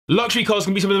Luxury cars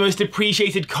can be some of the most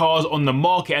depreciated cars on the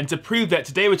market, and to prove that,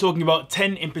 today we're talking about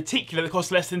 10 in particular that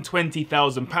cost less than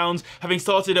 £20,000, having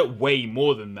started at way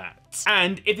more than that.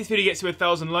 And if this video gets to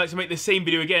 1,000 likes, I'll make the same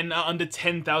video again at under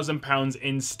 £10,000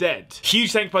 instead.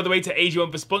 Huge thanks, by the way, to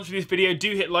AG1 for sponsoring this video.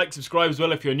 Do hit like, subscribe as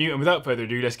well if you're new, and without further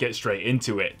ado, let's get straight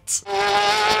into it.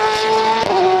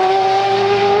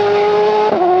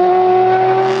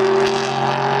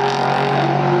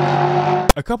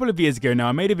 A couple of years ago now,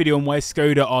 I made a video on why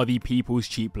Skoda are the people's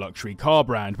cheap luxury car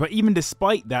brand, but even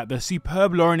despite that, the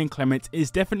superb Laurin and Klement is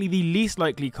definitely the least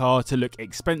likely car to look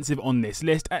expensive on this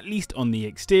list, at least on the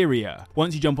exterior.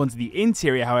 Once you jump onto the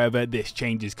interior, however, this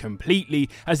changes completely,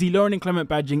 as the Laurin and Klement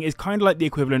badging is kind of like the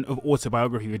equivalent of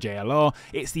Autobiography for JLR.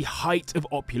 It's the height of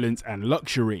opulence and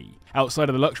luxury. Outside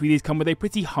of the luxury, these come with a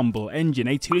pretty humble engine,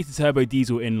 a 2-litre turbo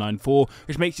diesel inline-4,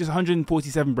 which makes just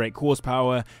 147 brake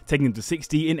horsepower, taking them to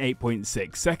 60 in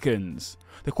 8.6 seconds.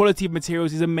 The quality of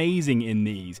materials is amazing in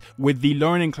these, with the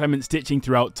Laurin and Klement stitching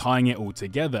throughout tying it all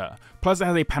together. Plus it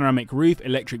has a panoramic roof,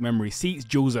 electric memory seats,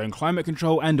 dual zone climate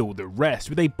control and all the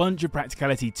rest, with a bunch of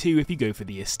practicality too if you go for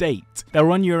the estate. They'll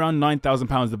run you around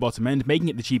 £9,000 at the bottom end, making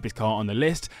it the cheapest car on the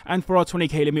list, and for our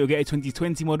 20k limit you'll get a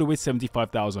 2020 model with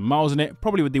 75,000 miles on it,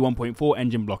 probably with the 1.4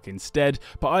 engine block instead,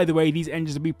 but either way these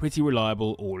engines will be pretty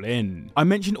reliable all in. I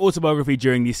mentioned Autobiography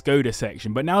during the Skoda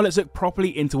section, but now let's look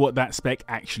properly into what that spec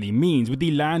actually means, with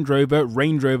the Land Rover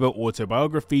Range Rover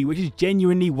Autobiography, which is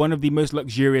genuinely one of the most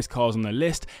luxurious cars on the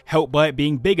list, helped by it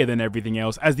being bigger than everything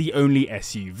else as the only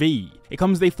SUV. It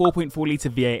comes with a 4.4 litre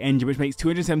V8 engine which makes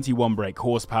 271 brake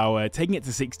horsepower, taking it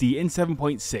to 60 in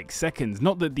 7.6 seconds.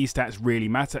 Not that these stats really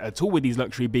matter at all with these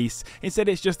luxury beasts, instead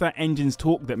it's just that engine's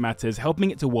torque that matters,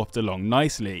 helping it to waft along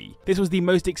nicely. This was the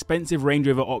most expensive Range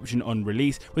Rover option on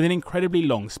release, with an incredibly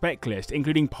long spec list,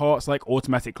 including parts like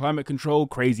automatic climate control,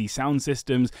 crazy sound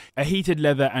systems, a heated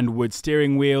leather and wood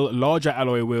steering wheel, larger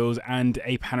alloy wheels and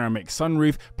a panoramic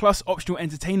sunroof, plus optional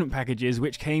entertainment packages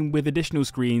which came with additional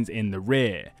screens in the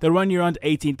rear. They'll run you around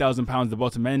 £18,000 at the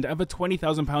bottom end, and for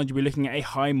 £20,000 you'll be looking at a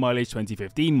high mileage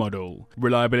 2015 model.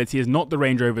 Reliability is not the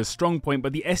Range Rover's strong point,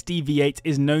 but the SD V8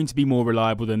 is known to be more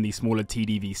reliable than the smaller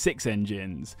TD-V6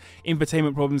 engines.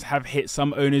 Infotainment problems have hit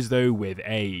some owners though with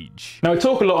age. Now I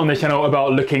talk a lot on this channel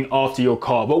about looking after your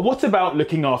car, but what about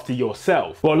looking after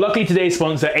yourself? Well, luckily today's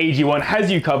sponsor AG1 has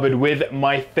you covered with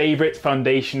my favourite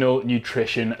foundational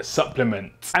nutrition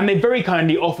supplement. And they very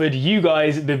kindly offered you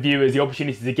guys, the viewers, the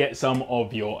opportunity to get some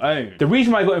of your own. The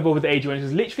reason why I got involved with AG1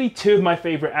 is literally two of my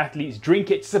favourite athletes drink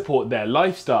it to support their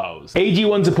lifestyles.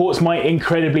 AG1 supports my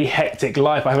incredibly hectic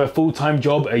life. I have a full-time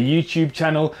job, a YouTube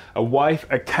channel, a wife,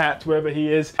 a cat, wherever he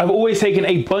is. I've always taken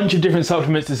a bunch of different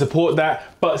supplements to support that,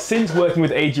 but since working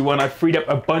with AG1 I've freed up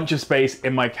a bunch of space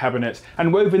in my cabinet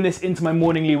and woven this into my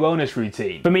morningly wellness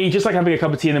routine. For me, just like having a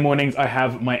cup of tea in the mornings, I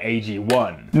have my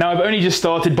AG1. Now I've only just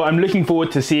started, but I'm looking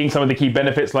forward to seeing some of the key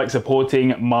benefits like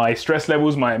supporting my stress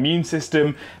levels, my immune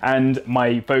system, and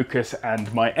my focus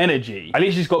and my energy. I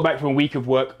literally just got back from a week of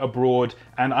work abroad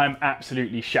and I'm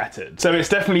absolutely shattered. So it's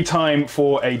definitely time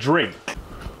for a drink.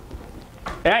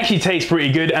 It actually tastes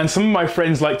pretty good, and some of my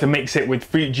friends like to mix it with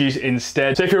fruit juice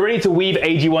instead. So if you're ready to weave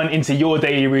AG1 into your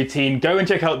daily routine, go and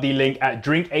check out the link at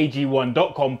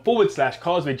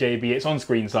drinkag1.com/carswithjb. It's on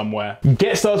screen somewhere.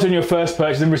 Get started on your first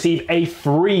purchase and receive a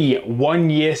free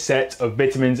 1-year set of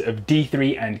vitamins of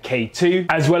D3 and K2,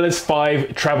 as well as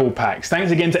 5 travel packs.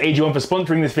 Thanks again to AG1 for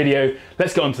sponsoring this video.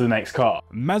 Let's get on to the next car.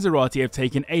 Maserati have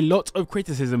taken a lot of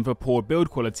criticism for poor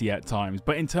build quality at times,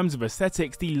 but in terms of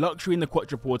aesthetics, the luxury in the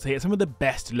Quattroporte are some of the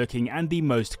best looking and the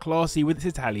most classy with its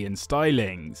Italian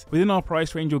stylings. Within our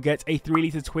price range you'll get a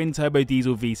 3-litre twin turbo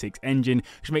diesel V6 engine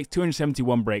which makes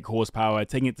 271 brake horsepower,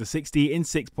 taking it to 60 in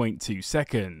 6.2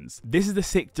 seconds. This is the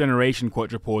 6th generation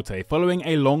Quattroporte, following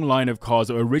a long line of cars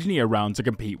that were originally around to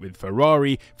compete with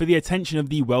Ferrari for the attention of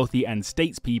the wealthy and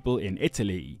statespeople in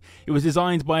Italy. It was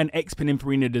designed by an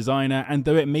ex-Pininfarina designer, and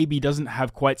though it maybe doesn't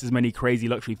have quite as many crazy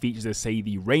luxury features as say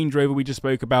the Range Rover we just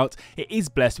spoke about, it is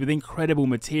blessed with incredible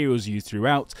materials used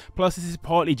throughout. Plus this is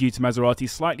partly due to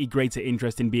Maserati's slightly greater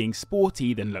interest in being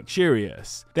sporty than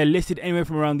luxurious. They're listed anywhere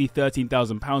from around the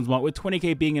 £13,000 mark, with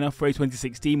 20k being enough for a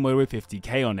 2016 model with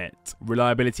 50k on it.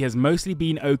 Reliability has mostly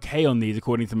been okay on these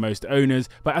according to most owners,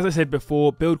 but as I said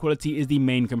before, build quality is the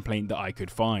main complaint that I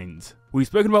could find. We've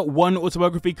spoken about one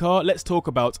autobiography car, let's talk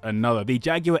about another, the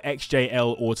Jaguar XJ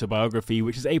Autobiography,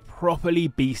 which is a properly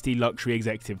beastie luxury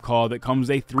executive car that comes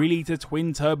with a 3-litre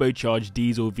twin turbocharged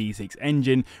diesel V6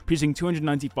 engine, producing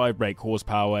 295 brake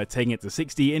horsepower, taking it to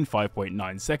 60 in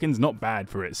 5.9 seconds, not bad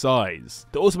for its size.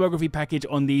 The autobiography package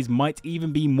on these might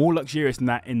even be more luxurious than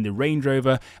that in the Range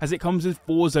Rover, as it comes with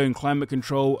 4-zone climate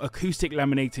control, acoustic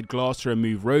laminated glass to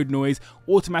remove road noise,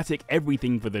 automatic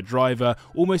everything for the driver,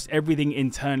 almost everything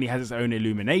internally has its own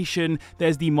illumination,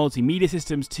 there's the multimedia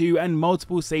systems too, and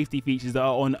multiple safety features that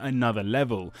are on another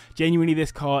level. Genuinely,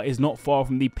 this car is not far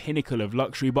from the pinnacle of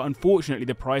luxury, but unfortunately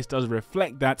the price does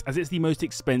reflect that, as it's the most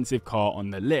expensive car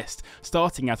on the list,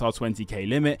 starting at our 20k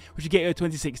limit, which would get you a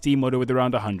 2016 model with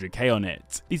around 100k on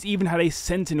it. These even had a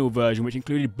Sentinel version which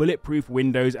included bulletproof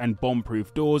windows and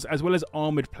bomb-proof doors, as well as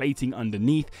armoured plating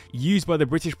underneath, used by the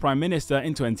British Prime Minister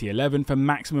in 2011 for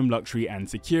maximum luxury and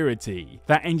security.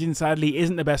 That engine sadly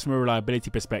isn't the best from a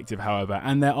reliability perspective, however,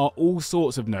 and there are all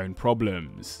sorts of known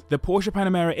problems. The Porsche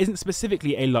Panamera isn't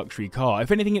specifically a luxury car,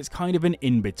 if anything it's kind of an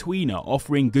in-betweener,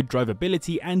 offering good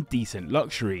drivability and decent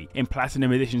luxury. In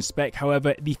Platinum Edition spec,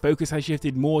 however, the focus has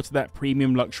shifted more to that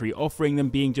premium luxury offering than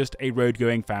being just a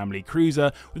road-going family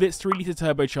cruiser, with its 3-litre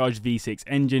turbocharged V6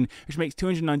 engine, which makes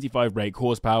 295 brake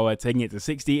horsepower, taking it to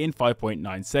 60 in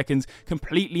 5.9 seconds,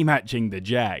 completely matching the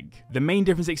Jag. The main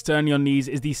difference externally on these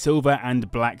is the silver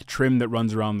and black trim that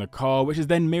runs around the car, which is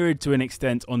then mirrored to an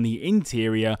extent on the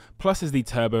interior, plus as the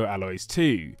turbo alloys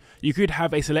too. You could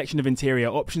have a selection of interior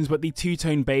options, but the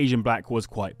two-tone beige and black was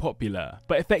quite popular.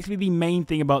 But effectively the main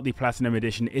thing about the Platinum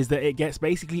Edition is that it gets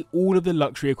basically all of the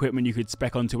luxury equipment you could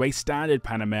spec onto a standard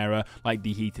Panamera, like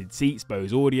the heated seats,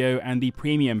 Bose audio, and the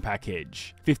premium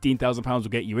package. £15,000 will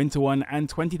get you into one, and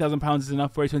 £20,000 is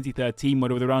enough for a 2013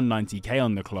 model with around 90k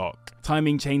on the clock.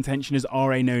 Timing chain tensioners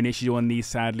are a known issue on these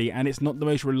sadly, and it's not the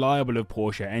most reliable of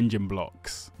Porsche engine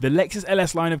blocks. The Lexus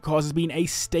LS line of cars has been a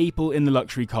staple in the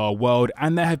luxury car world,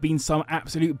 and there have been some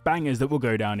absolute bangers that will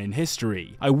go down in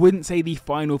history. I wouldn't say the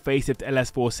final facelift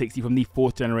LS460 from the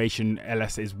 4th generation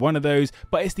LS is one of those,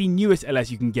 but it's the newest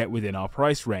LS you can get within our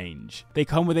price range. They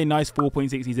come with a nice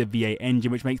 4.6 litre V8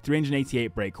 engine which makes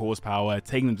 388 brake horsepower,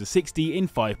 taking them to 60 in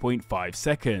 5.5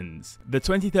 seconds. The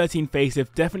 2013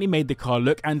 facelift definitely made the car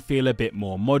look and feel a bit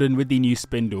more modern, with the new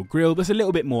spindle grille that's a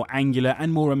little bit more angular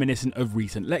and more reminiscent of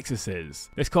recent Lexuses.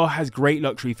 This car has great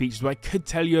luxury features that I could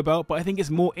tell you about, but I think it's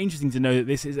more interesting to know that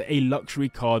this is a luxury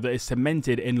car that is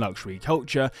cemented in luxury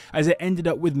culture, as it ended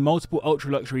up with multiple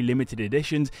ultra luxury limited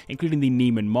editions, including the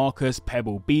Neiman Marcus,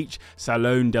 Pebble Beach,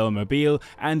 Salon del Mobile,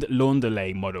 and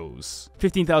Laundelay models.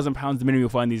 £15,000 the minimum you'll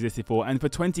find these listed for, and for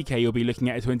 20k you'll be looking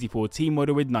at a 2014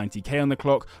 model with 90k on the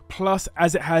clock, plus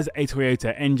as it has a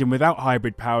Toyota engine without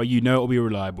hybrid power, you know it will be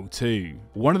reliable too.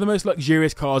 One of the most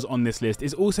luxurious cars on this list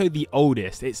is also the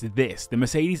oldest. It's this, the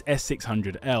Mercedes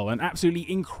S600L, an absolutely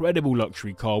incredible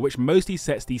luxury car which mostly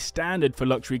sets the standard for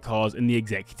luxury cars in the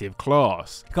executive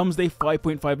class. It comes with a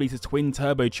 5.5 litre twin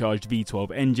turbocharged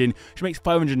V12 engine which makes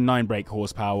 509 brake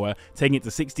horsepower, taking it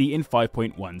to 60 in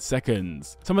 5.1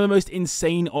 seconds. Some of the most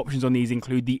insane options on these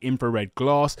include the infrared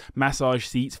glass, massage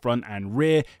seats front and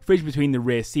rear, fridge between the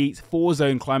rear seats,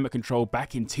 4-zone climate control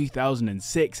back in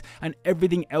 2006, and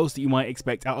everything else that you might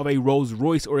expect out of a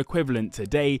Rolls-Royce or equivalent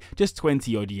today, just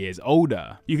 20 odd years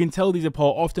older. You can tell these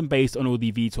apart often based on all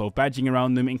the V12 badging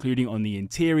around them, including on the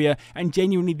interior, and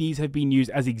genuinely these have been used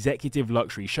as executive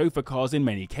luxury chauffeur cars in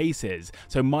many cases,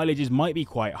 so mileages might be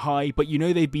quite high, but you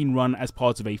know they've been run as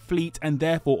part of a fleet and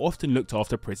therefore often looked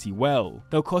after pretty well.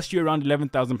 They'll cost you around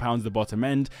 £11,000 at the bottom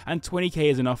end, and 20k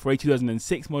is enough for a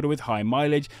 2006 model with high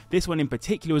mileage. This one in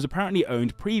particular was apparently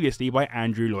owned previously by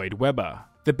Andrew Lloyd Webber.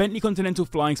 The Bentley Continental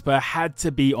Flying Spur had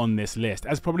to be on this list,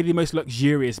 as probably the most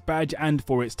luxurious badge and,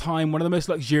 for its time, one of the most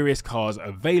luxurious cars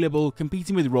available,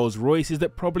 competing with Rolls-Royces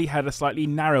that probably had a slightly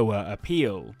narrower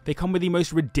appeal. They come with the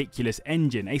most ridiculous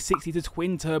engine, a 6-litre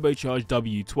twin turbocharged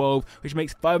W12, which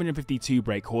makes 552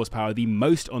 brake horsepower, the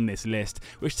most on this list,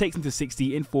 which takes them to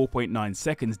 60 in 4.9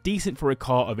 seconds, decent for a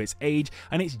car of its age,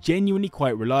 and it's genuinely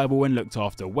quite reliable when looked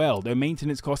after well, though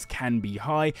maintenance costs can be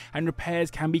high and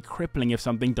repairs can be crippling if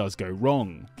something does go wrong.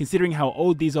 Considering how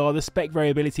old these are, the spec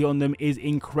variability on them is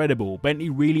incredible. Bentley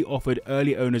really offered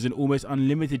early owners an almost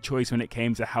unlimited choice when it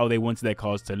came to how they wanted their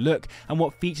cars to look and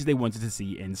what features they wanted to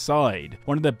see inside.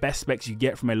 One of the best specs you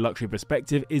get from a luxury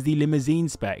perspective is the limousine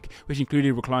spec, which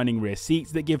included reclining rear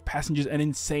seats that give passengers an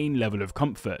insane level of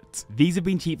comfort. These have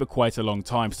been cheap for quite a long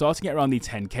time, starting at around the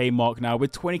 10k mark now,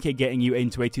 with 20k getting you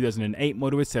into a 2008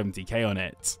 model with 70k on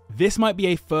it. This might be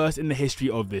a first in the history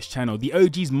of this channel. The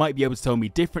OGs might be able to tell me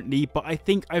differently, but I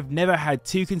think I've never had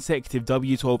two consecutive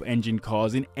W12 engine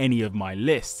cars in any of my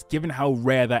lists, given how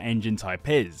rare that engine type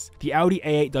is. The Audi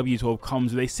A8 W12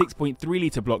 comes with a 6.3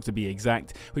 litre block to be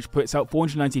exact, which puts out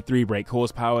 493 brake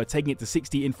horsepower, taking it to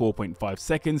 60 in 4.5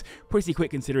 seconds, pretty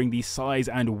quick considering the size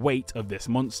and weight of this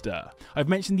monster. I've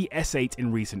mentioned the S8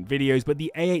 in recent videos, but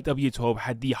the A8 W12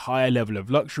 had the higher level of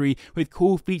luxury, with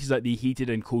cool features like the heated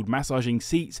and cooled massaging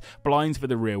seats, blinds for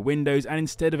the rear windows, and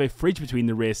instead of a fridge between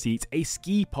the rear seats, a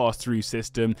ski pass-through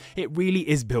system. It really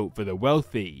is built for the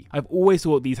wealthy. I've always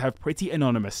thought these have pretty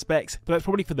anonymous specs, but that's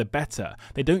probably for the better.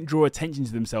 They don't draw attention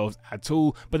to themselves at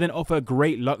all, but then offer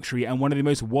great luxury and one of the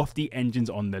most wafty engines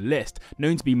on the list,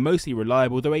 known to be mostly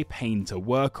reliable though a pain to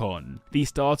work on. These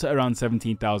start at around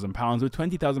 £17,000, with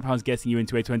 £20,000 getting you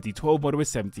into a 2012 model with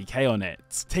 70k on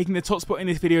it. Taking the top spot in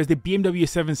this video is the BMW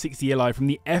 760 Li from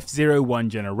the F01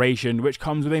 generation, which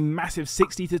comes with a massive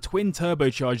 6-litre twin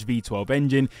turbocharged V12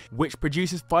 engine, which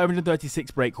produces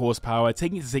 536 brake horsepower,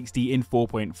 taking it to 60 in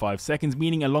 4.5 seconds,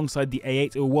 meaning alongside the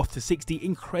A8 it will waft to 60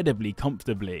 incredibly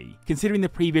comfortably. Considering the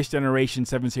previous generation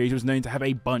 7 Series was known to have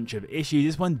a bunch of issues,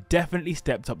 this one definitely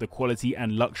stepped up the quality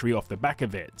and luxury off the back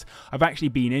of it. I've actually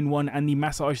been in one, and the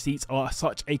massage seats are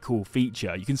such a cool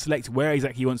feature. You can select where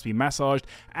exactly you want to be massaged,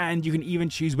 and you can even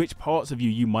choose which parts of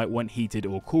you might want heated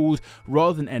or cooled,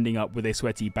 rather than ending up with a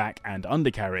sweaty back and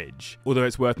undercarriage. Although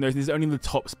it's worth noting this is only the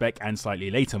top spec and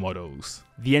slightly later models.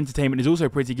 The entertainment is also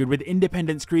pretty good, with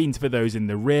independent screens for those in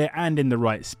the rear, and in the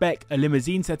right spec, a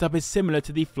limousine setup is similar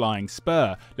to the flying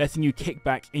Spur, letting you kick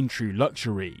back in true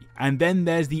luxury. And then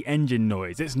there's the engine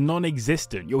noise. It's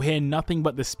non-existent. You'll hear nothing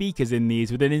but the speakers in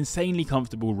these, with an insanely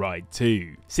comfortable ride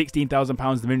too.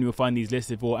 £16,000 the minimum you'll find these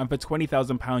listed for, and for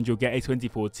 £20,000 you'll get a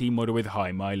 2014 model with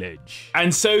high mileage.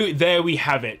 And so there we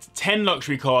have it. 10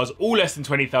 luxury cars, all less than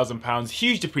 £20,000,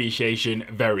 huge depreciation,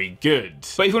 very good.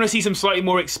 But if you want to see some slightly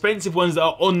more expensive ones that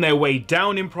are on their way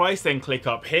down in price, then click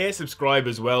up here, subscribe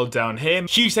as well down here.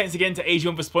 Huge thanks again to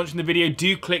AG1 for sponsoring the video.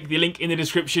 Do click the link in the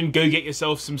description, go get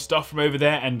yourself some stuff from over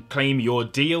there and claim your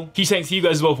deal. Huge thanks to you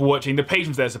guys as well for watching, the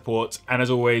patrons for their support, and as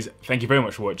always, thank you very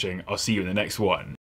much for watching. I'll see you in the next one.